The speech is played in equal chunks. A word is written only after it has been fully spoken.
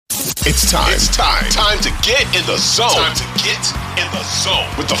It's time. It's time. Time to get in the zone. Time to get in the zone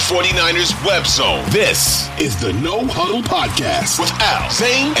with the 49ers Web Zone. This is the No Huddle Podcast with Al,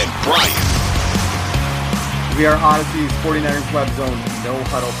 Zane, and Brian. We are Odyssey's 49ers Web Zone No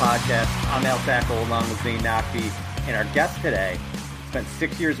Huddle Podcast. I'm Al Tackel along with Zane Nachby. And our guest today spent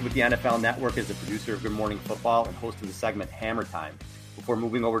 6 years with the NFL Network as a producer of Good Morning Football and host of the segment Hammer Time before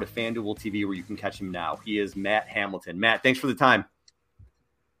moving over to FanDuel TV, where you can catch him now. He is Matt Hamilton. Matt, thanks for the time.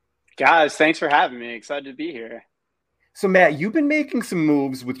 Guys, thanks for having me. Excited to be here. So, Matt, you've been making some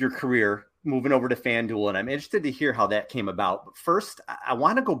moves with your career, moving over to FanDuel, and I'm interested to hear how that came about. But first, I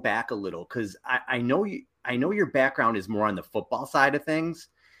want to go back a little because I know your background is more on the football side of things,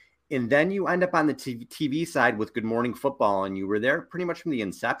 and then you end up on the TV side with Good Morning Football, and you were there pretty much from the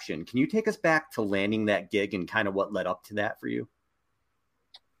inception. Can you take us back to landing that gig and kind of what led up to that for you?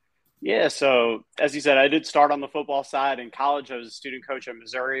 Yeah, so as you said, I did start on the football side. In college, I was a student coach at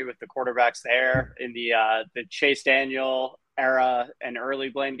Missouri with the quarterbacks there in the Chase Daniel era and early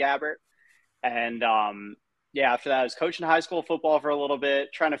Blaine Gabbert. And, after that, I was coaching high school football for a little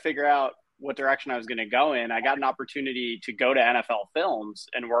bit, trying to figure out what direction I was going to go in. I got an opportunity to go to NFL Films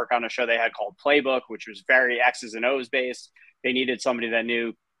and work on a show they had called Playbook, which was very X's and O's based. They needed somebody that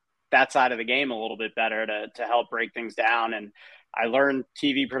knew that side of the game a little bit better to help break things down. And I learned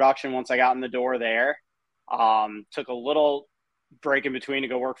TV production once I got in the door there. Took a little break in between to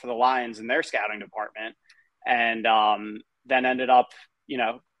go work for the Lions in their scouting department. And then ended up,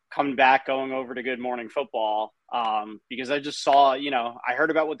 coming back, going over to Good Morning Football because I just saw, I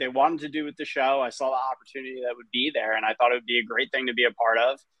heard about what they wanted to do with the show. I saw the opportunity that would be there, and I thought it would be a great thing to be a part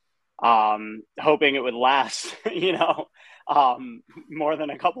of. Hoping it would last, more than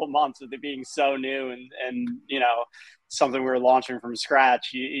a couple of months with it being so new and something we were launching from scratch.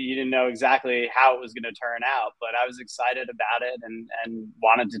 You didn't know exactly how it was going to turn out, but I was excited about it and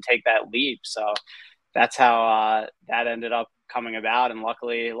wanted to take that leap. So that's how that ended up coming about. And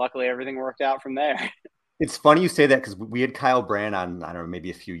luckily everything worked out from there. It's funny you say that because we had Kyle Brandt on, I don't know,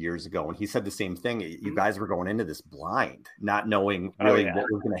 maybe a few years ago, and he said the same thing. You guys were going into this blind, not knowing really what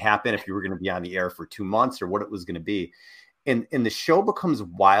was going to happen, if you were going to be on the air for 2 months or what it was going to be. And the show becomes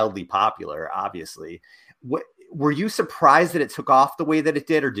wildly popular, obviously. Were you surprised that it took off the way that it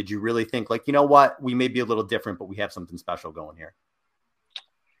did, or did you really think, like, you know what, we may be a little different, but we have something special going here?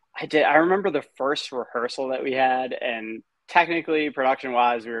 I did. I remember the first rehearsal that we had, and technically,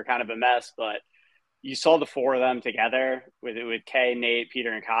 production-wise, we were kind of a mess, but you saw the four of them together with Kay, Nate,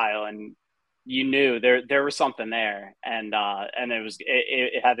 Peter, and Kyle, and you knew there was something there, and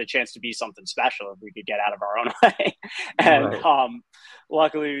it had the chance to be something special if we could get out of our own way. And right.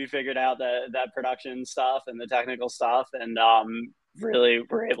 Luckily, we figured out that production stuff and the technical stuff, and really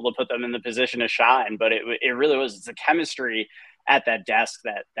were able to put them in the position to shine. But it really was, it's the chemistry at that desk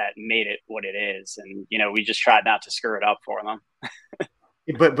that made it what it is, and we just tried not to screw it up for them.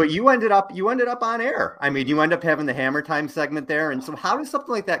 But you ended up on air. I mean, you end up having the Hammer Time segment there. And so how does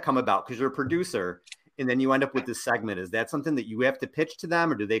something like that come about? Because you're a producer and then you end up with this segment. Is that something that you have to pitch to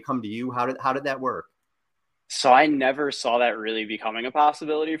them, or do they come to you? How did that work? So I never saw that really becoming a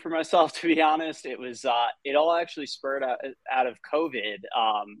possibility for myself, to be honest. It was it all actually spurred out of COVID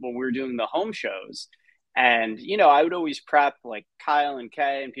when we were doing the home shows. And, I would always prep like Kyle and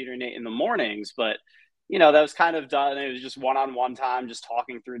Kay and Peter and Nate in the mornings, but that was kind of done. It was just one-on-one time, just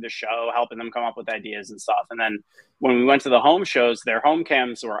talking through the show, helping them come up with ideas and stuff. And then when we went to the home shows, their home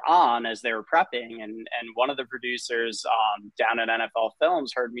cams were on as they were prepping. And one of the producers down at NFL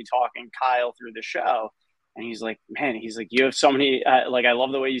Films heard me talking Kyle through the show. And he's like, man, you have so many, I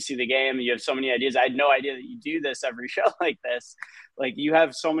love the way you see the game. You have so many ideas. I had no idea that you do this every show like this. Like, you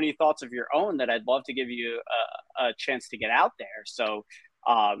have so many thoughts of your own that I'd love to give you a chance to get out there. So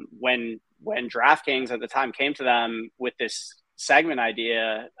when DraftKings at the time came to them with this segment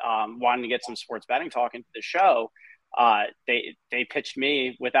idea, wanting to get some sports betting talk into the show, they pitched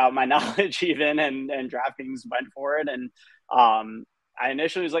me without my knowledge even, and DraftKings went for it. And I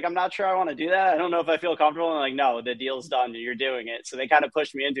initially was like, I'm not sure I want to do that. I don't know if I feel comfortable. And like, no, the deal's done. You're doing it. So they kind of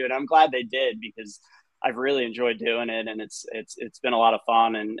pushed me into it. I'm glad they did, because I've really enjoyed doing it, and it's been a lot of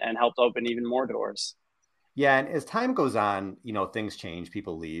fun and helped open even more doors. Yeah, and as time goes on, things change,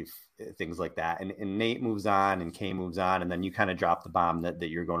 people leave, things like that. And Nate moves on and Kay moves on, and then you kind of drop the bomb that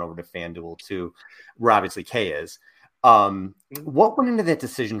you're going over to FanDuel too, where obviously Kay is. What went into that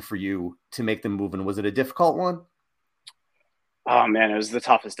decision for you to make the move, and was it a difficult one? Oh man, it was the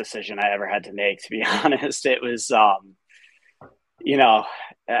toughest decision I ever had to make, to be honest. It was,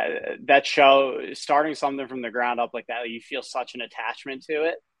 that show, starting something from the ground up like that, you feel such an attachment to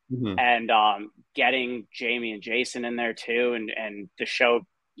it. Mm-hmm. And getting Jamie and Jason in there too, and the show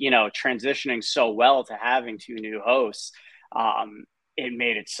transitioning so well to having two new hosts, it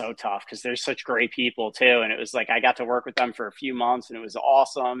made it so tough because they're such great people too. And it was like, I got to work with them for a few months and it was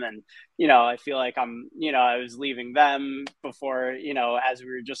awesome. And, I feel like I was leaving them before, as we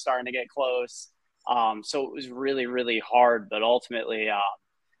were just starting to get close. So it was really, really hard, but ultimately,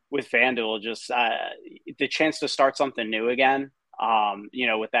 with FanDuel, just the chance to start something new again,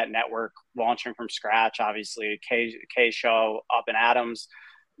 with that network launching from scratch, obviously K show up in Adams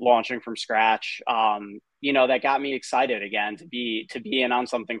launching from scratch, that got me excited again to be in on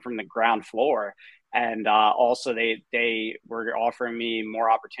something from the ground floor. And also they were offering me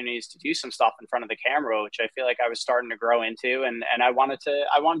more opportunities to do some stuff in front of the camera, which I feel like I was starting to grow into. And I wanted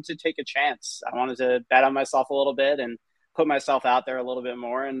to take a chance. I wanted to bet on myself a little bit and put myself out there a little bit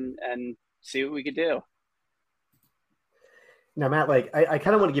more and see what we could do. Now, Matt, like I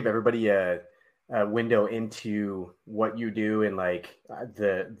kind of want to give everybody a window into what you do and like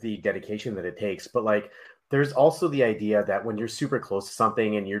the dedication that it takes. But like, there's also the idea that when you're super close to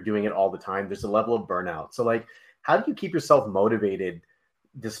something and you're doing it all the time, there's a level of burnout. So like, how do you keep yourself motivated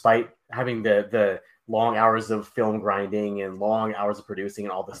despite having the long hours of film grinding and long hours of producing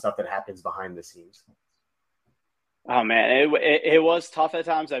and all the stuff that happens behind the scenes? Oh man, it was tough at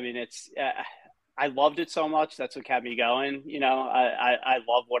times. I mean, I loved it so much. That's what kept me going. I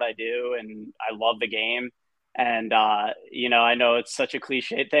love what I do and I love the game. And, I know it's such a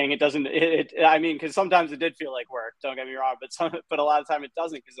cliche thing. It doesn't, because sometimes it did feel like work, don't get me wrong, but a lot of time it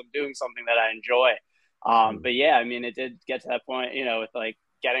doesn't because I'm doing something that I enjoy. But yeah, I mean, it did get to that point, with like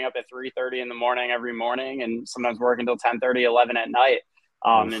getting up at 3:30 in the morning every morning and sometimes working until 10:30, 11 at night.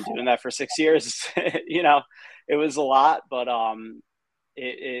 And doing that for 6 years, it was a lot, but,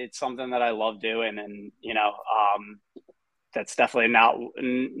 it's something that I love doing. And, that's definitely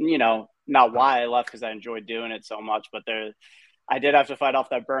not why I left, because I enjoyed doing it so much, but I did have to fight off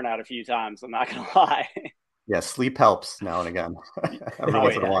that burnout a few times. I'm not going to lie. Yeah. Sleep helps now and again. Every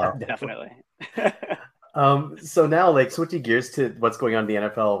once in a while. Definitely. So now, like, switching gears to what's going on in the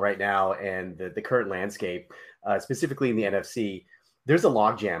NFL right now and the current landscape, specifically in the NFC, there's a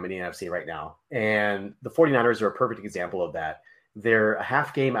logjam in the NFC right now. And the 49ers are a perfect example of that. They're a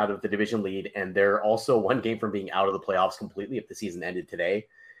half game out of the division lead, and they're also one game from being out of the playoffs completely if the season ended today.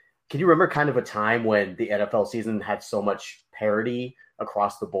 Can you remember kind of a time when the NFL season had so much parity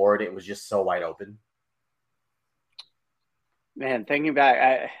across the board? It was just so wide open. Man, thinking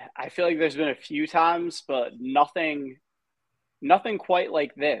back, I feel like there's been a few times, but nothing quite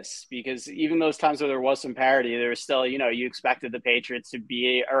like this, because even those times where there was some parity, there was still, you expected the Patriots to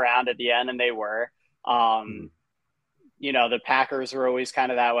be around at the end, and they were. The Packers were always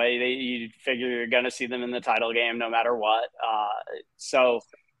kind of that way. You figure you're going to see them in the title game no matter what. So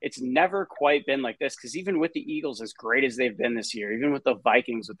it's never quite been like this, because even with the Eagles, as great as they've been this year, even with the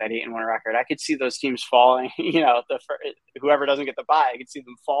Vikings with that 8-1 record, I could see those teams falling. Whoever doesn't get the bye, I could see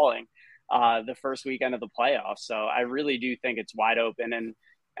them falling the first weekend of the playoffs. So I really do think it's wide open. And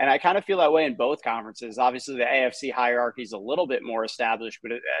I kind of feel that way in both conferences. Obviously, the AFC hierarchy is a little bit more established,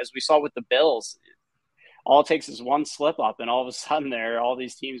 but as we saw with the Bills, all it takes is one slip up, and all of a sudden there are all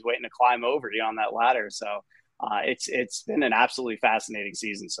these teams waiting to climb over you on that ladder. So it's been an absolutely fascinating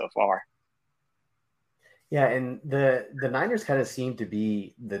season so far. Yeah, and the Niners kind of seem to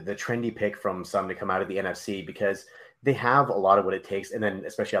be the trendy pick from some to come out of the NFC, because they have a lot of what it takes, and then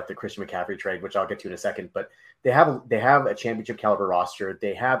especially after the Christian McCaffrey trade, which I'll get to in a second. But they have a championship caliber roster.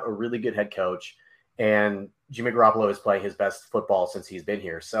 They have a really good head coach, and Jimmy Garoppolo is playing his best football since he's been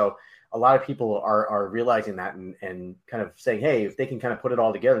here. So a lot of people are realizing that and kind of saying, hey, if they can kind of put it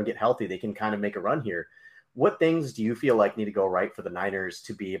all together and get healthy, they can kind of make a run here. What things do you feel like need to go right for the Niners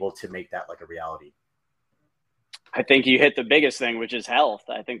to be able to make that like a reality? I think you hit the biggest thing, which is health.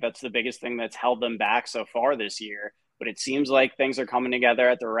 I think that's the biggest thing that's held them back so far this year. But it seems like things are coming together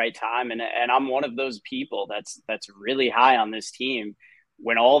at the right time. And I'm one of those people that's really high on this team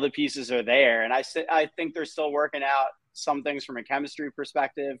when all the pieces are there. And I think they're still working out some things from a chemistry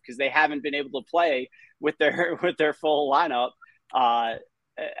perspective, because they haven't been able to play with their full lineup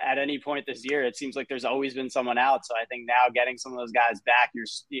at any point this year. It seems like there's always been someone out. So I think now getting some of those guys back,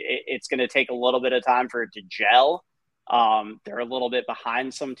 it's going to take a little bit of time for it to gel. They're a little bit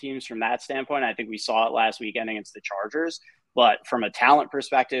behind some teams from that standpoint. I think we saw it last weekend against the Chargers, but from a talent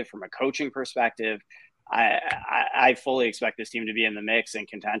perspective, from a coaching perspective, I fully expect this team to be in the mix and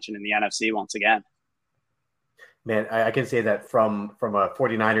contention in the NFC once again. Man, I can say that from a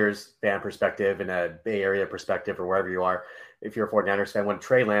 49ers fan perspective and a Bay Area perspective, or wherever you are, if you're a 49ers fan, when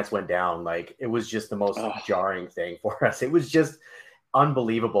Trey Lance went down, like, it was just the most jarring thing for us. It was just,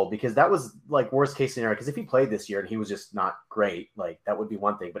 unbelievable, because that was like worst case scenario. Because if he played this year and he was just not great, like that would be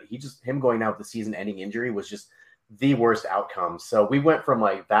one thing. But him going out with the season-ending injury was just the worst outcome. So we went from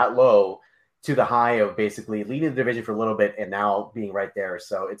like that low to the high of basically leading the division for a little bit and now being right there.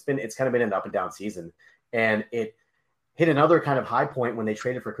 So it's kind of been an up and down season, and it hit another kind of high point when they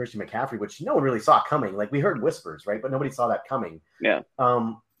traded for Christian McCaffrey, which no one really saw coming. Like we heard whispers, right? But nobody saw that coming. Yeah.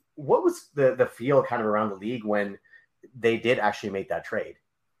 What was the feel kind of around the league when they did actually make that trade?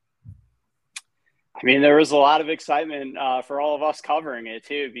 I mean, there was a lot of excitement for all of us covering it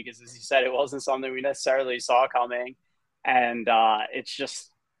too, because as you said, it wasn't something we necessarily saw coming. And it's just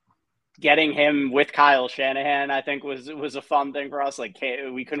getting him with Kyle Shanahan, I think was a fun thing for us. Like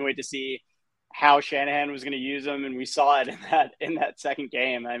we couldn't wait to see how Shanahan was going to use him. And we saw it in that second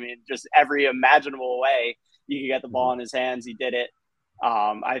game. I mean, just every imaginable way you could get the ball in his hands, he did it.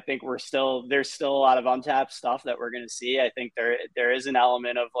 I think there's still a lot of untapped stuff that we're going to see. I think there is an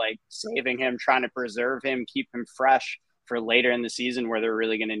element of like saving him, trying to preserve him, keep him fresh for later in the season where they're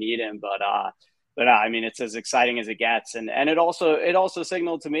really going to need him. But I mean, it's as exciting as it gets. And it also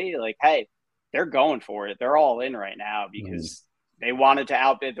signaled to me like, hey, they're going for it. They're all in right now because they wanted to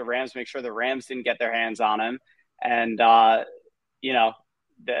outbid the Rams, make sure the Rams didn't get their hands on him. And,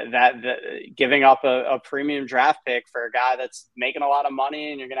 that giving up a premium draft pick for a guy that's making a lot of money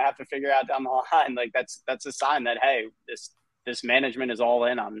and you're going to have to figure out down the line, like that's a sign that, hey, this management is all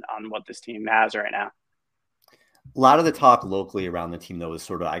in on what this team has right now. A lot of the talk locally around the team, though, is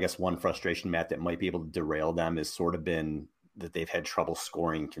sort of, I guess, one frustration, Matt, that might be able to derail them has sort of been that they've had trouble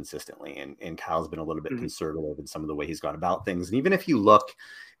scoring consistently. And Kyle's been a little bit conservative in some of the way he's gone about things. And even if you look,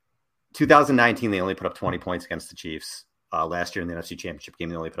 2019, they only put up 20 points against the Chiefs. Last year in the NFC Championship game,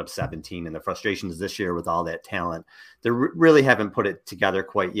 they only put up 17. And the frustrations this year with all that talent, they really haven't put it together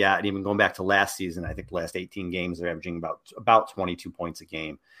quite yet. And even going back to last season, I think the last 18 games, they're averaging about 22 points a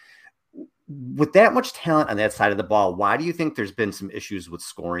game. With that much talent on that side of the ball, why do you think there's been some issues with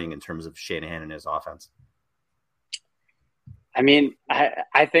scoring in terms of Shanahan and his offense? I mean,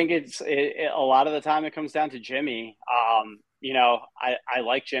 I think a lot of the time it comes down to Jimmy. I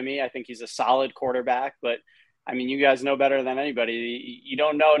like Jimmy. I think he's a solid quarterback, but I mean, you guys know better than anybody. You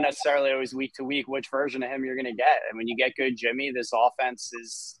don't know necessarily always week to week which version of him you're going to get. And when you get good Jimmy, this offense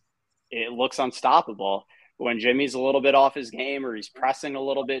it looks unstoppable. But when Jimmy's a little bit off his game or he's pressing a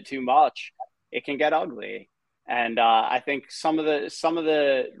little bit too much, it can get ugly. And I think some of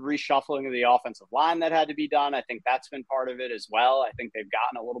the reshuffling of the offensive line that had to be done, I think that's been part of it as well. I think they've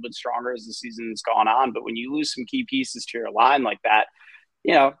gotten a little bit stronger as the season's gone on. But when you lose some key pieces to your line like that,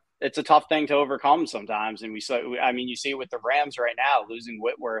 it's a tough thing to overcome sometimes. And you see it with the Rams right now, losing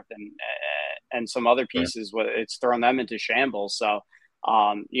Whitworth and some other pieces. It's thrown them into shambles. So,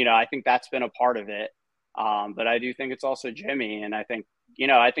 I think that's been a part of it. But I do think it's also Jimmy. And I think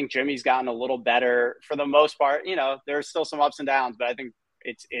Jimmy's gotten a little better for the most part. There's still some ups and downs, but I think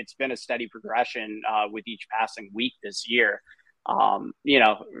it's been a steady progression with each passing week this year.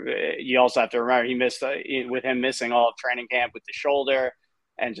 You also have to remember he missed with him missing all of training camp with the shoulder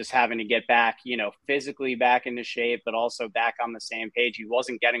and just having to get back, physically back into shape, but also back on the same page. He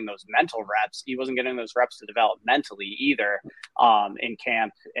wasn't getting those mental reps. He wasn't getting those reps to develop mentally either in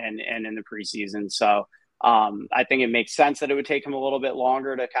camp and in the preseason. So I think it makes sense that it would take him a little bit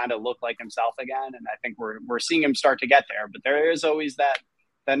longer to kind of look like himself again. And I think we're seeing him start to get there, but there is always that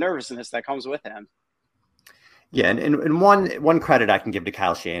nervousness that comes with him. Yeah, and one credit I can give to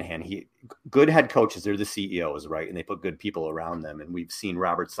Kyle Shanahan, good head coaches, they're the CEOs, right? And they put good people around them. And we've seen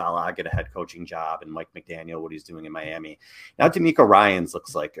Robert Saleh get a head coaching job and Mike McDaniel, what he's doing in Miami. Now DeMeco Ryans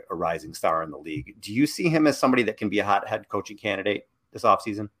looks like a rising star in the league. Do you see him as somebody that can be a hot head coaching candidate this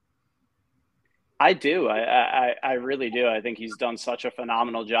offseason? I do. I really do. I think he's done such a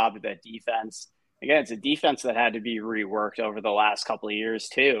phenomenal job with that defense. Again, it's a defense that had to be reworked over the last couple of years,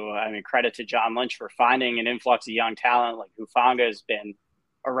 too. I mean, credit to John Lynch for finding an influx of young talent. Like Hufanga has been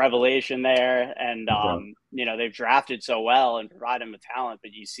a revelation there. And, they've drafted so well and provided him with talent.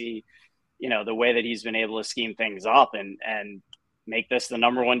 But you see, the way that he's been able to scheme things up and make this the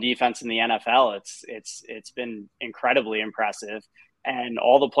number one defense in the NFL. It's been incredibly impressive. And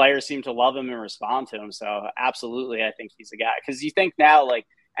all the players seem to love him and respond to him. So, absolutely, I think he's a guy. Because you think now, like,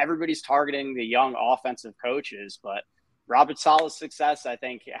 everybody's targeting the young offensive coaches, but Robert Saleh's success, I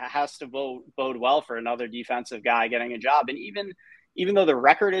think, has to bode well for another defensive guy getting a job. And even though the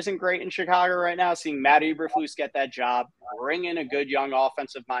record isn't great in Chicago right now, seeing Matt Eberflus get that job, bring in a good young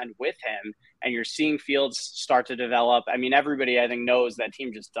offensive mind with him, and you're seeing Fields start to develop. I mean, everybody, I think, knows that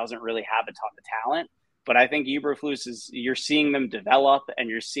team just doesn't really have a ton of talent. But I think Eberflus you're seeing them develop and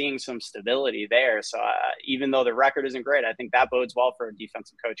you're seeing some stability there. So even though the record isn't great, I think that bodes well for a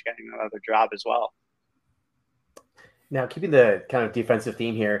defensive coach getting another job as well. Now, keeping the kind of defensive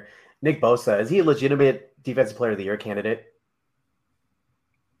theme here, Nick Bosa, is he a legitimate Defensive Player of the Year candidate?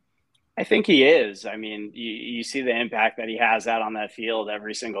 I think he is. I mean, you see the impact that he has out on that field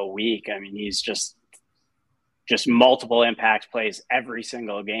every single week. I mean, he's just multiple impact plays every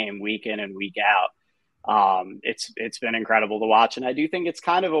single game, week in and week out. It's been incredible to watch. And I do think it's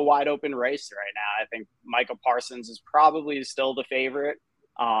kind of a wide open race right now. I think Micah Parsons is probably still the favorite.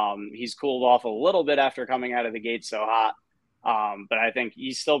 He's cooled off a little bit after coming out of the gate so hot. But I think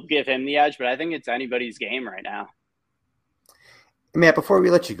you still give him the edge, but I think it's anybody's game right now. Matt, before we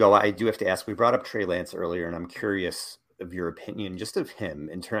let you go, I do have to ask, we brought up Trey Lance earlier, and I'm curious of your opinion just of him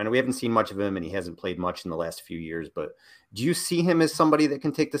in turn. We haven't seen much of him and he hasn't played much in the last few years, but do you see him as somebody that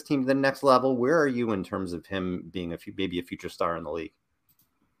can take this team to the next level? Where are you in terms of him being maybe a future star in the league?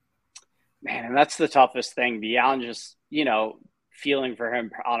 Man, and that's the toughest thing beyond just, feeling for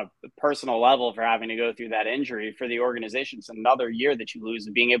him on a personal level for having to go through that injury for the organization. It's another year that you lose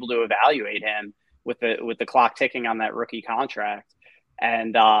and being able to evaluate him with the clock ticking on that rookie contract.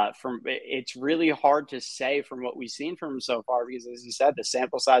 And it's really hard to say from what we've seen from him so far, because as you said, the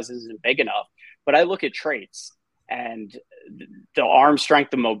sample size isn't big enough. But I look at traits and the arm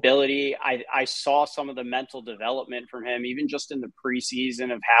strength, the mobility. I saw some of the mental development from him, even just in the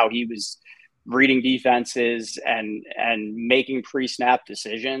preseason, of how he was reading defenses and making pre-snap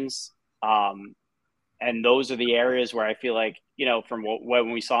decisions. And those are the areas where I feel like, from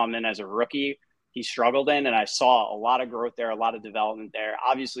when we saw him in as a rookie, he struggled in, and I saw a lot of growth there, a lot of development there.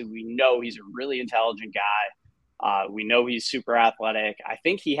 Obviously, we know he's a really intelligent guy. We know he's super athletic. I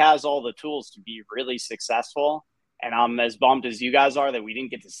think he has all the tools to be really successful. And I'm as bummed as you guys are that we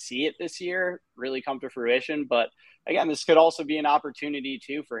didn't get to see it this year really come to fruition. But again, this could also be an opportunity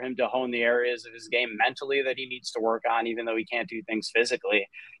too for him to hone the areas of his game mentally that he needs to work on, even though he can't do things physically.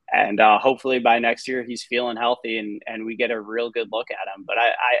 And hopefully by next year he's feeling healthy and we get a real good look at him. But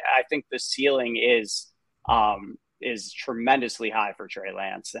I think the ceiling is tremendously high for Trey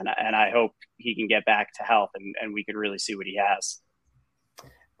Lance, and I hope he can get back to health and we can really see what he has.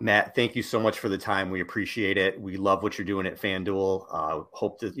 Matt, thank you so much for the time. We appreciate it. We love what you're doing at FanDuel.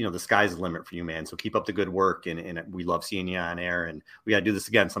 Hope that, the sky's the limit for you, man. So keep up the good work, and we love seeing you on air, and we got to do this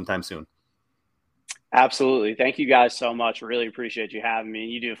again sometime soon. Absolutely. Thank you guys so much. Really appreciate you having me.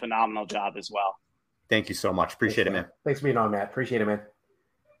 You do a phenomenal job as well. Thank you so much. Appreciate it, man. Thanks for being on, Matt. Appreciate it, man.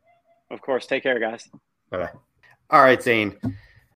 Of course. Take care, guys. Bye-bye. All right, Zane.